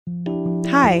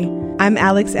Hi, I'm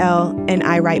Alex L., and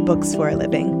I write books for a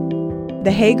living.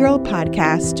 The Hey Girl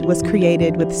podcast was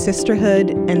created with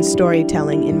sisterhood and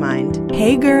storytelling in mind.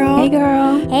 Hey girl! Hey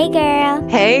girl! Hey girl!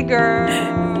 Hey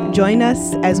girl! Join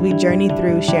us as we journey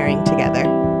through sharing together.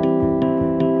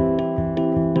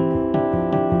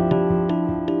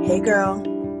 Hey girl!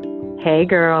 Hey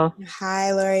girl!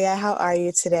 Hi Loria, how are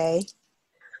you today?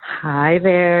 Hi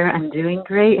there, I'm doing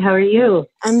great. How are you?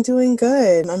 I'm doing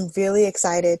good. I'm really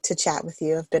excited to chat with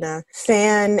you. I've been a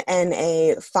fan and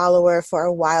a follower for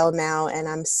a while now, and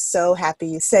I'm so happy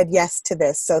you said yes to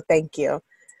this, so thank you.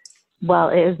 Well,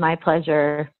 it is my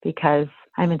pleasure because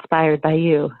I'm inspired by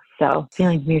you, so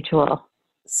feelings mutual.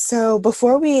 So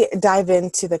before we dive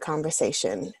into the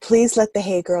conversation, please let the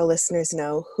Hey Girl listeners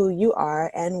know who you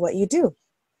are and what you do.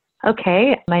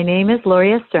 Okay, my name is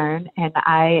Loria Stern, and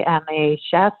I am a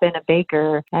chef and a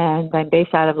baker, and I'm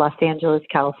based out of Los Angeles,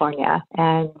 California.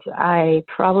 And I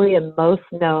probably am most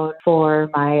known for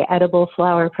my edible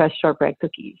flour pressed shortbread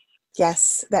cookies.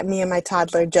 Yes, that me and my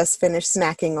toddler just finished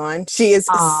snacking on. She is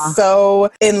Aww. so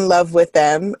in love with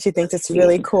them. She thinks it's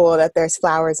really cool that there's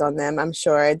flowers on them. I'm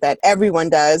sure that everyone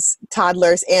does,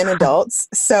 toddlers and adults.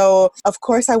 So, of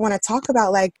course, I want to talk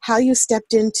about how you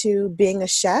stepped into being a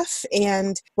chef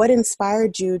and what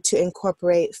inspired you to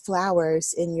incorporate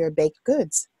flowers in your baked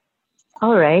goods.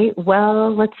 All right.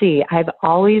 Well, let's see. I've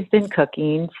always been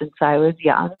cooking since I was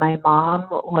young. My mom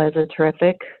was a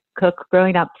terrific cook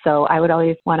growing up, so I would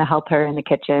always want to help her in the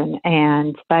kitchen.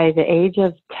 And by the age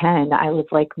of 10, I was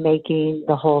making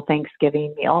the whole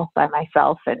Thanksgiving meal by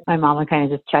myself, and my mom would kind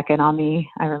of just check in on me.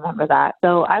 I remember that.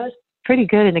 So I was pretty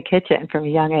good in the kitchen from a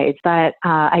young age, but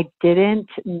I didn't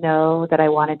know that I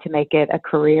wanted to make it a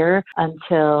career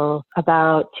until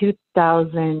about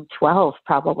 2012,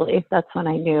 probably. That's when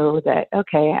I knew that,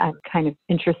 okay, I'm kind of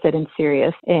interested and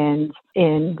serious in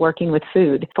working with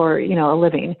food for, a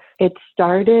living. It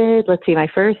started, my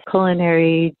first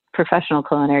professional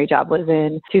culinary job was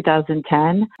in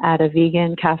 2010 at a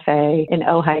vegan cafe in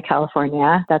Ojai,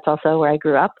 California. That's also where I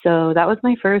grew up. So that was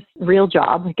my first real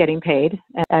job getting paid.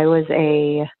 And I was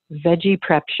a veggie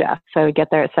prep chef. So I would get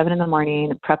there at 7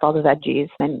 a.m, prep all the veggies.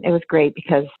 And it was great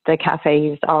because the cafe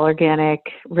used all organic,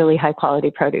 really high quality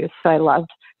produce. So I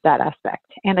loved that aspect.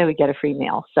 And I would get a free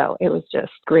meal. So it was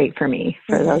just great for me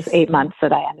for those 8 months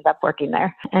that I ended up working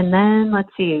there. And then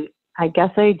I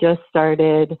guess I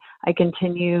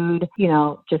continued,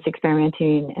 just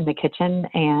experimenting in the kitchen,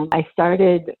 and I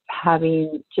started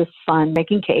having just fun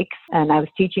making cakes, and I was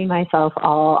teaching myself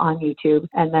all on YouTube.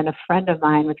 And then a friend of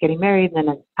mine was getting married and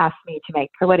then asked me to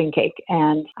make her wedding cake.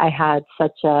 And I had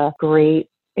such a great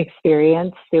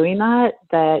experience doing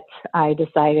that I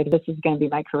decided this is going to be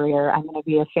my career. I'm going to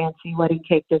be a fancy wedding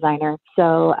cake designer.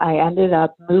 So I ended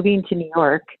up moving to New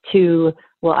York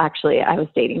actually, I was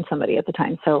dating somebody at the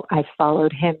time, so I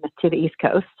followed him to the East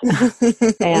Coast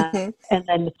and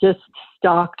then just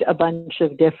stalked a bunch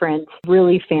of different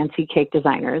really fancy cake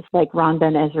designers like Ron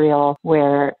Ben Israel,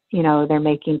 where, they're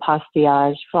making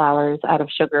pastillage flowers out of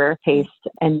sugar paste,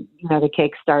 and, the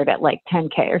cakes start at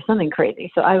 $10K or something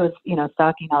crazy. So I was,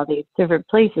 stalking all these different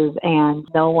places, and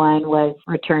no one was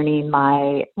returning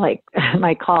my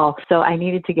call. So I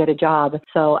needed to get a job.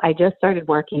 So I just started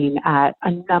working at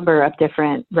a number of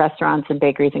different restaurants and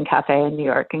bakeries and cafe in New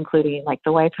York, including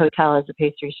the White Hotel as a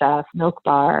pastry chef, Milk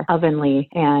Bar, Ovenly,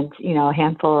 and, a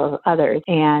handful of others.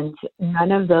 And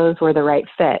none of those were the right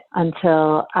fit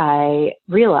until I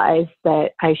realized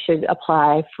that I should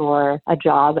apply for a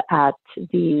job at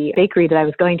the bakery that I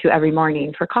was going to every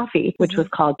morning for coffee, which was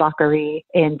called Bakery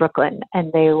in Brooklyn.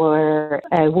 And they were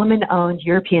a woman-owned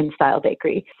European-style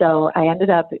bakery. So I ended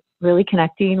up really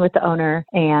connecting with the owner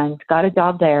and got a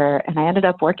job there. And I ended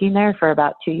up working there for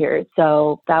about 2 years.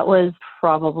 So that was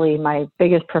probably my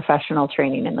biggest professional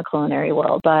training in the culinary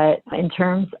world. But in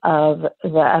terms of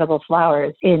the edible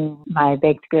flowers in my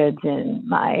baked goods and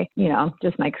my,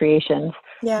 just my creations,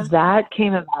 that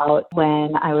came about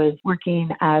when I was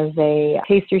working as a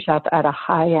pastry chef at a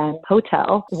high-end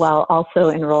hotel while also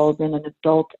enrolled in an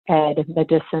adult ed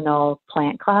medicinal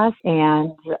plant class.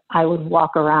 And I would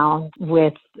walk around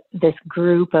with this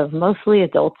group of mostly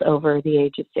adults over the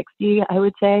age of 60, I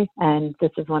would say. And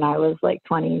this is when I was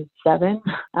 27.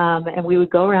 And we would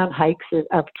go around hikes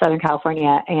of Southern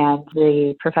California, and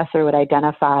the professor would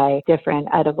identify different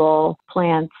edible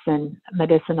plants and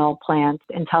medicinal plants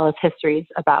and tell us histories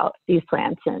about these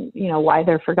plants and, why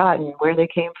they're forgotten, where they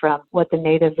came from, what the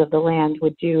natives of the land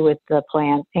would do with the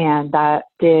plant. And that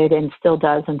did and still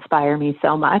does inspire me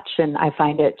so much. And I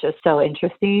find it just so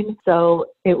interesting. So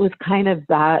it was kind of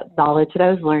that knowledge that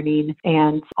I was learning,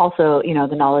 and also,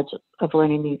 the knowledge of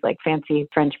learning these like fancy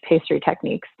French pastry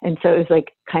techniques. And so it was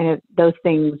like kind of those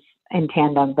things in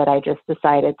tandem that I just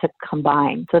decided to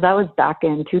combine. So that was back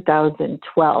in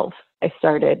 2012. I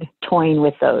started toying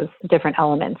with those different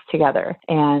elements together.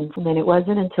 And then it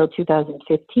wasn't until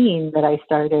 2015 that I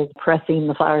started pressing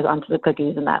the flowers onto the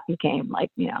cookies, and that became like,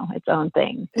 its own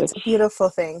thing. It's a beautiful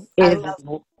thing. I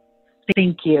love.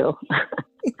 Thank you.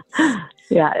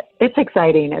 Yeah, it's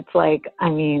exciting. It's like,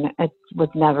 it was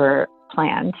never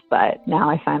planned, but now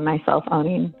I find myself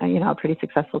owning, a pretty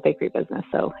successful bakery business.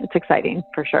 So it's exciting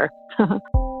for sure.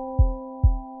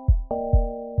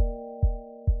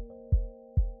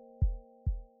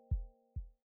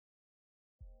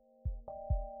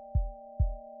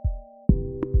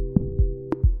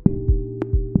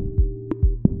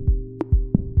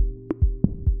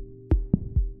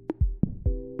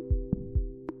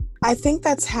 I think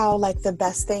that's how like the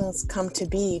best things come to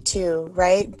be too,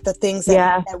 right? The things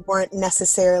that weren't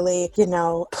necessarily,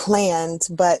 planned,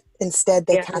 but instead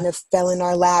they kind of fell in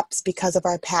our laps because of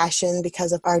our passion,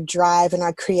 because of our drive and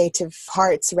our creative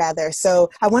hearts rather. So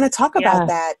I want to talk about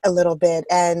that a little bit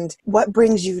and what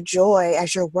brings you joy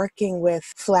as you're working with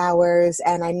flowers.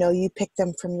 And I know you pick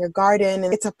them from your garden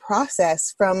and it's a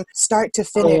process from start to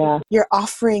finish. You're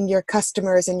offering your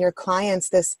customers and your clients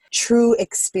this true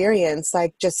experience.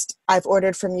 Like I've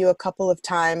ordered from you a couple of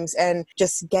times and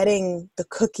just getting the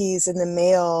cookies in the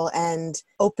mail and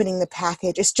opening the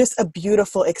package. It's just a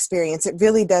beautiful experience. It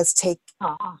really does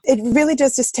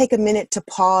just take a minute to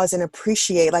pause and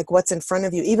appreciate like what's in front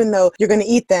of you, even though you're going to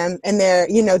eat them and they're,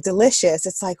 delicious.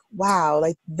 It's like, wow,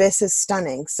 like this is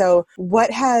stunning. So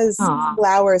what has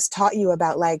flowers taught you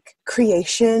about like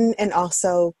creation and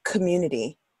also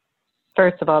community?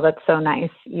 First of all, that's so nice.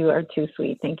 You are too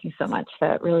sweet. Thank you so much.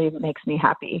 That really makes me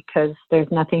happy because there's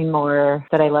nothing more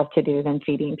that I love to do than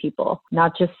feeding people.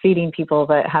 Not just feeding people,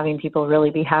 but having people really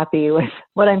be happy with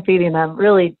what I'm feeding them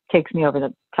really takes me over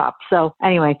the top. So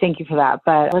anyway, thank you for that.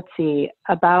 But let's see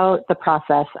about the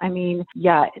process.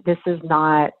 This is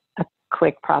not a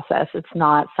quick process. It's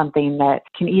not something that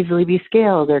can easily be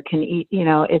scaled or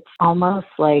it's almost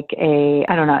like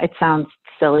it sounds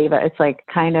silly, but it's like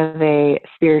kind of a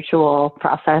spiritual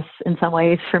process in some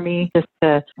ways for me, just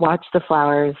to watch the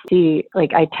flowers, see,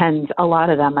 like I tend a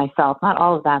lot of them myself, not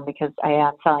all of them because I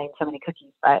am selling so many cookies,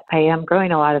 but I am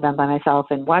growing a lot of them by myself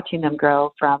and watching them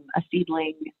grow from a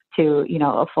seedling to,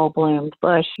 a full-bloomed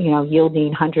bush,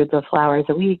 yielding hundreds of flowers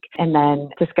a week, and then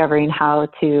discovering how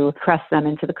to press them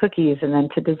into the cookies and then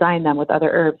to design them with other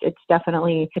herbs. It's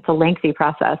a lengthy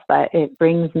process, but it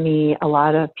brings me a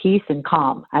lot of peace and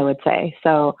calm, I would say.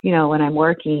 So, when I'm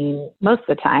working, most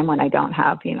of the time when I don't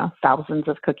have, thousands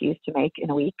of cookies to make in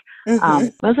a week,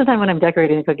 most of the time when I'm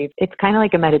decorating the cookies, it's kind of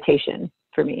like a meditation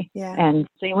for me. Yeah. And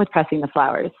same with pressing the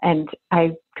flowers. And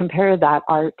I compare that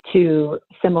art to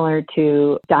similar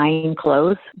to dyeing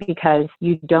clothes because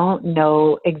you don't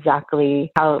know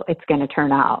exactly how it's going to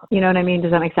turn out. You know what I mean?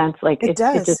 Does that make sense? Like it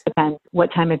does. It just depends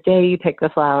what time of day you pick the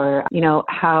flower,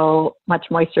 how much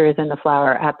moisture is in the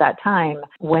flower at that time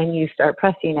when you start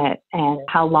pressing it and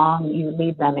how long you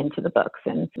leave them into the books.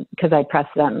 And because I press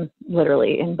them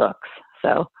literally in books.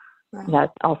 So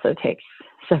that also takes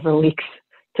several weeks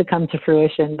to come to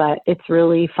fruition, but it's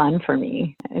really fun for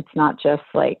me. It's not just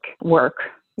like work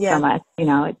so much,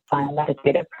 it's fun,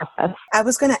 meditative process. I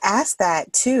was going to ask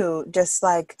that too, just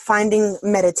like finding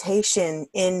meditation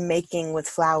in making with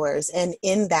flowers and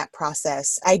in that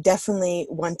process. I definitely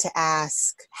want to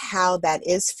ask how that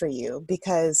is for you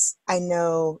because I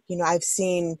know, I've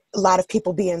seen a lot of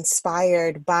people be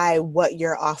inspired by what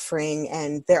you're offering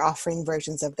and they're offering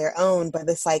versions of their own, but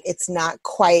it's like, it's not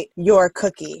quite your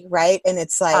cookie, right? And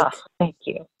it's like, thank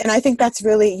you. And I think that's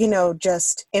really,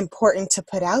 just important to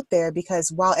put out there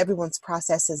because while everyone's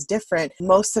process is different,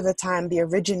 most of the time the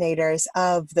originators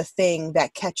of the thing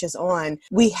that catches on,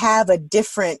 we have a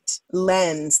different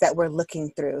lens that we're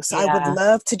looking through. So I would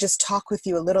love to just talk with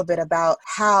you a little bit about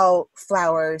how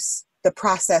flowers, the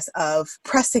process of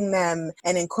pressing them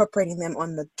and incorporating them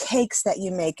on the cakes that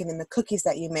you make and in the cookies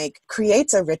that you make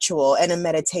creates a ritual and a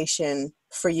meditation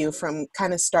for you from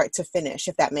kind of start to finish,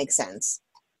 if that makes sense.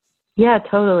 Yeah,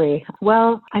 totally.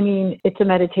 Well, it's a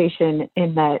meditation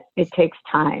in that it takes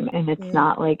time and it's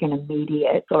not like an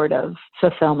immediate sort of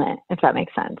fulfillment, if that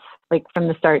makes sense. Like from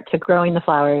the start to growing the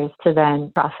flowers to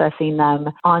then processing them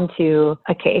onto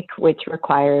a cake, which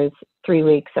requires 3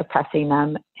 weeks of pressing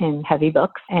them in heavy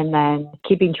books and then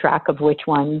keeping track of which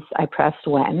ones I pressed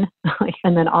when.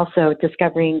 And then also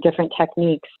discovering different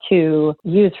techniques to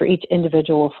use for each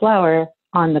individual flower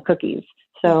on the cookies.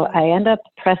 So I end up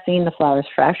pressing the flowers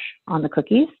fresh on the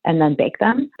cookies and then bake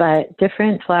them. But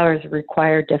different flours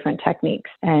require different techniques.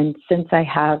 And since I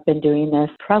have been doing this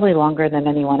probably longer than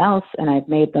anyone else, and I've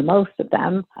made the most of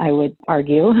them, I would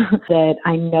argue that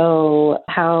I know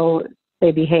how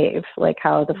they behave, like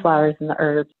how the flowers and the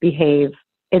herbs behave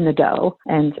in the dough.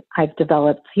 And I've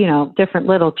developed, different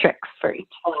little tricks for each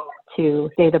flower to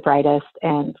stay the brightest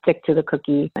and stick to the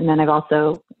cookie. And then I've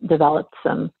also developed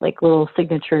some like little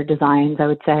signature designs, I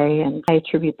would say, and I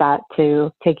attribute that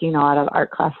to taking a lot of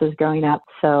art classes growing up.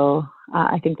 So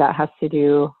I think that has to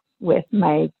do with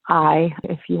my eye,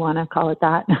 if you want to call it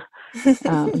that,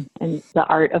 and the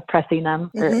art of pressing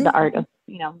them, or the art of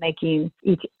making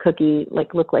each cookie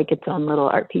look like its own little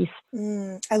art piece.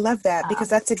 I love that, because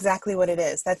that's exactly what it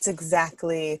is. That's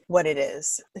exactly what it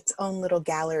is. Its own little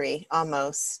gallery,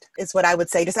 almost, is what I would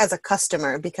say, just as a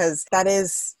customer, because that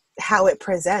is how it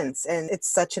presents, and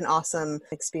it's such an awesome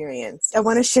experience. I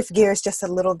want to shift gears just a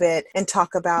little bit and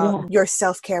talk about your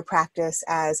self-care practice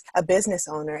as a business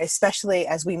owner, especially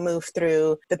as we move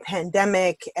through the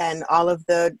pandemic and all of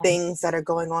the things that are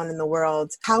going on in the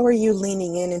world. How are you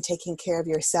leaning in and taking care of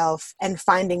yourself and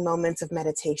finding moments of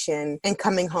meditation and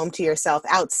coming home to yourself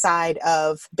outside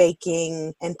of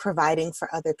baking and providing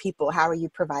for other people? How are you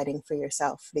providing for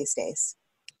yourself these days?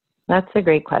 That's a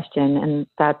great question. And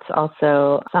that's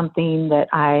also something that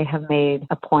I have made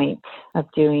a point of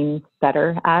doing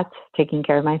better at, taking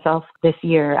care of myself this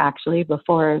year, actually,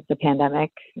 before the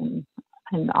pandemic and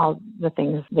all the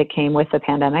things that came with the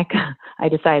pandemic. I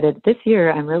decided this year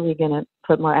I'm really going to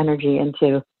put more energy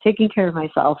into taking care of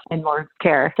myself and more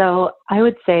care. So I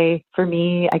would say for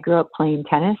me, I grew up playing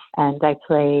tennis, and I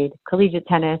played collegiate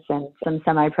tennis and some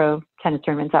semi-pro tennis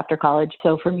tournaments after college.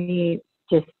 So for me,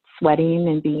 just sweating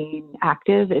and being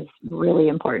active is really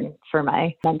important for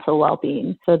my mental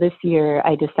well-being. So this year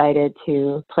I decided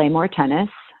to play more tennis,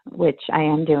 which I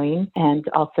am doing, and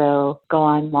also go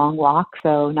on long walks.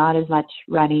 So not as much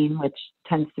running, which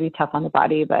tends to be tough on the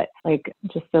body, but like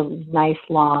just a nice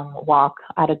long walk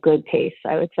at a good pace,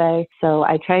 I would say. So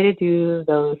I try to do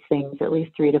those things at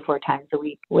least 3 to 4 times a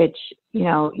week, which,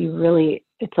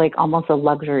 it's like almost a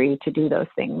luxury to do those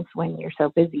things when you're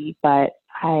so busy. But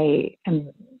I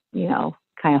am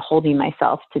kind of holding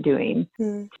myself to doing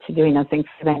those things,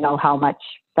 because I know how much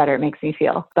better it makes me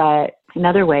feel. But in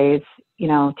other ways,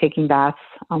 taking baths,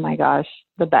 oh my gosh,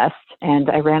 the best. And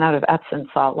I ran out of Epsom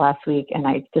salt last week, and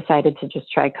I decided to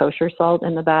just try kosher salt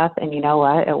in the bath. And you know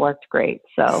what? It worked great.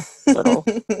 So little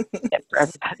tip for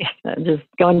everybody. Just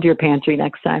go into your pantry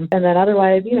next time. And then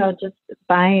otherwise, just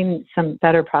buying some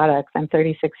better products. I'm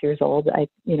 36 years old.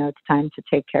 It's time to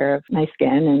take care of my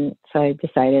skin. And so I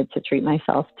decided to treat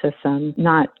myself to some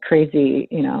not crazy,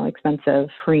 expensive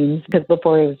creams, because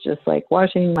before it was just like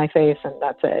washing my face and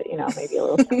that's it, maybe a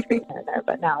little sunscreen here and there.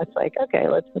 But now it's like, okay,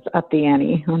 let's up the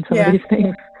ante on some of these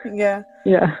things. Yeah.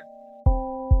 Yeah.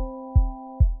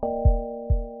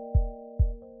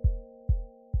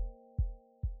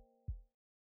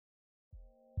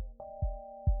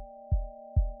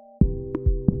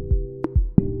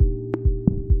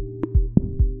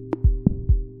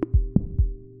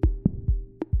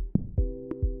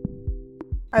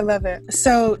 I love it.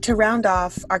 So to round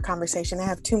off our conversation, I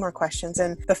have 2 more questions.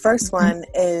 And the first one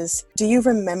is, do you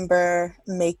remember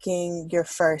making your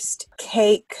first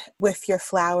cake with your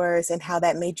flowers and how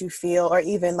that made you feel? Or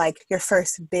even like your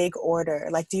first big order?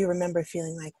 Like, do you remember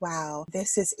feeling like, wow,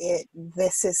 this is it.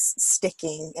 This is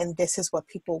sticking and this is what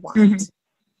people want?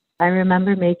 I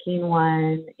remember making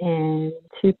one in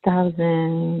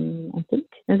 2000, I think.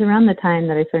 It was around the time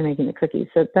that I started making the cookies.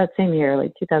 So that same year,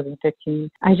 like 2015,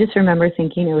 I just remember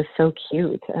thinking it was so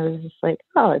cute. I was just like,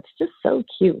 oh, it's just so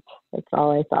cute. That's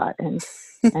all I thought. And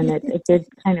it did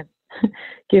kind of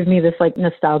give me this like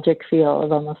nostalgic feel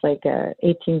of almost like a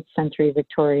 18th century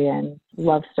Victorian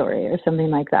love story or something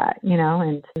like that,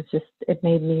 and it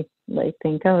made me like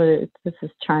think, oh, this is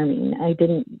charming. I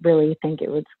didn't really think it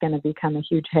was going to become a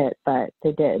huge hit, but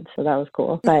they did. So that was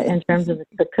cool. But in terms of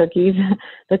the cookies,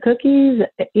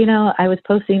 I was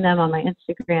posting them on my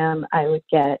Instagram. I would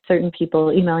get certain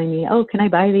people emailing me, oh, can I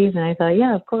buy these? And I thought,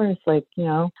 yeah, of course. Like,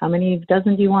 how many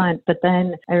dozen do you want? But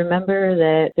then I remember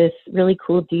that this really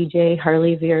cool DJ,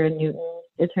 Harley Vera Newton,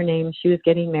 is her name. She was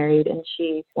getting married and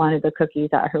she wanted the cookies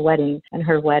at her wedding, and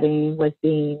her wedding was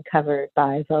being covered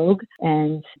by Vogue.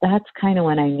 And that's kind of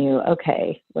when I knew,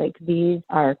 okay, like these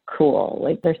are cool.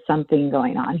 Like there's something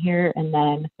going on here. And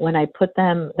then when I put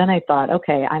them, then I thought,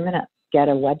 okay, I'm going to get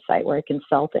a website where I can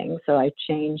sell things. So I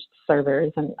changed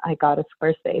servers and I got a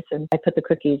Squarespace and I put the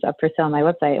cookies up for sale on my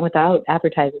website. And without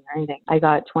advertising or anything, I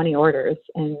got 20 orders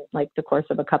in like the course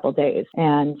of a couple days.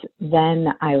 And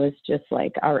then I was just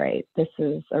like, all right, this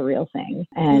is a real thing.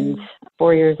 And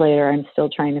 4 years later, I'm still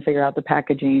trying to figure out the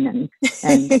packaging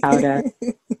and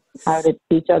how to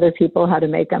teach other people how to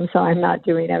make them. So I'm not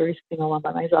doing every single one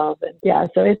by myself. And yeah,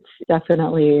 so it's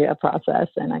definitely a process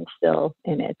and I'm still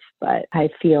in it, but I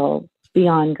feel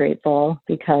beyond grateful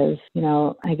because, you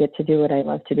know, I get to do what I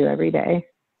love to do every day.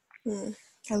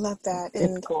 I love that. It's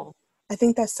And cool. I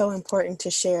think that's so important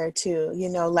to share too. You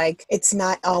know, like it's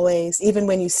not always, even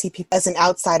when you see people as an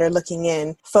outsider looking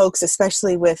in, folks,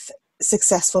 especially with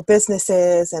successful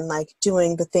businesses and like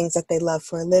doing the things that they love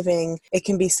for a living, it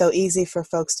can be so easy for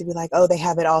folks to be like, oh, they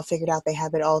have it all figured out. They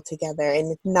have it all together.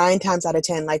 And 9 times out of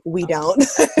 10, like we don't,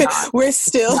 we're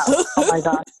still. No. Oh my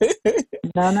God.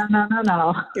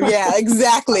 No. Yeah,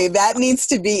 exactly. That needs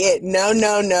to be it. No.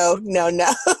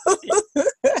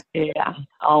 Yeah,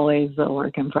 always a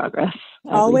work in progress.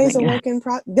 Always a Everything. work in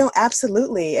progress. No,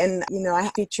 absolutely. And, you know, I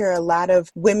feature a lot of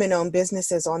women-owned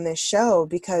businesses on this show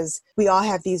because we all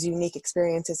have these unique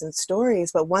experiences and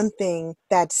stories. But one thing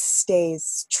that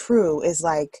stays true is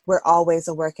like, we're always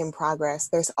a work in progress.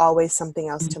 There's always something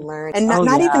else to learn. And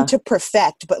not even to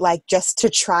perfect, but like just to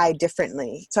try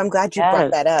differently. So I'm glad you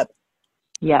brought that up.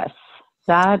 Yes.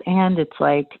 That, and it's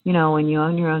like, you know, when you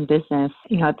own your own business,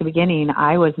 you know, at the beginning,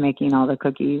 I was making all the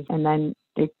cookies and then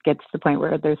it gets to the point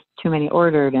where there's too many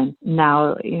ordered and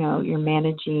now, you know, you're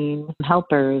managing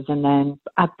helpers. And then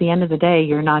at the end of the day,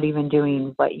 you're not even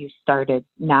doing what you started.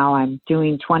 Now I'm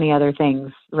doing 20 other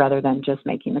things rather than just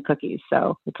making the cookies.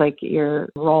 So it's like your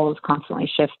role is constantly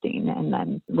shifting and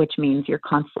then, which means you're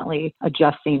constantly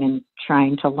adjusting and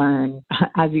trying to learn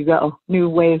as you go, new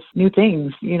ways, new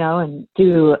things, you know, and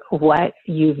do what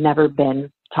you've never been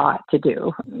taught to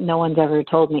do. No one's ever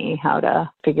told me how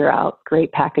to figure out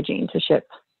great packaging to ship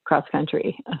cross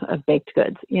country of baked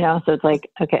goods, you know? So it's like,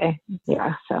 okay,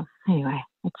 yeah. So anyway,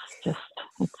 it's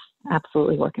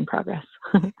absolutely work in progress.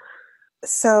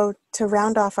 So to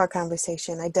round off our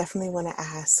conversation, I definitely want to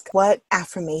ask, what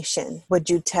affirmation would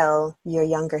you tell your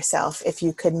younger self if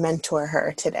you could mentor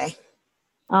her today?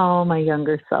 Oh, my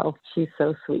younger self. She's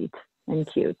so sweet and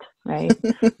cute, right?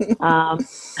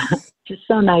 Just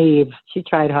so naive. She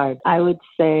tried hard. I would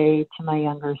say to my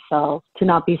younger self to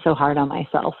not be so hard on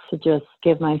myself, to just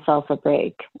give myself a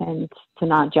break and to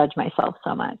not judge myself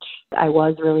so much. I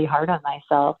was really hard on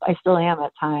myself. I still am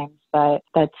at times, but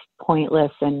that's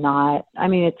pointless and not, I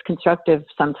mean, it's constructive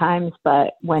sometimes,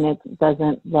 but when it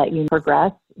doesn't let you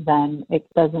progress, then it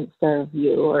doesn't serve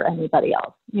you or anybody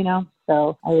else, you know?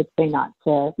 So I would say not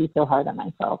to be so hard on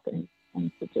myself and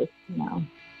to just, you know,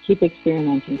 keep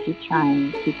experimenting, keep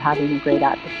trying, keep having a great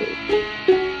attitude.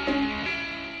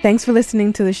 Thanks for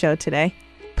listening to the show today.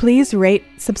 Please rate,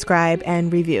 subscribe,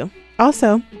 and review.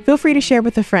 Also, feel free to share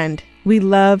with a friend. We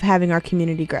love having our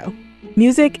community grow.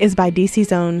 Music is by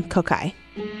DC's own Kokai.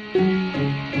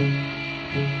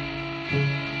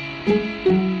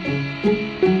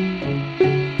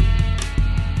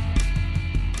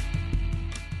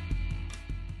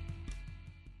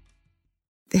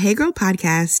 The Hey Girl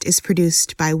podcast is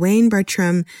produced by Wayne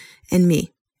Bertram and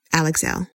me, Alex L.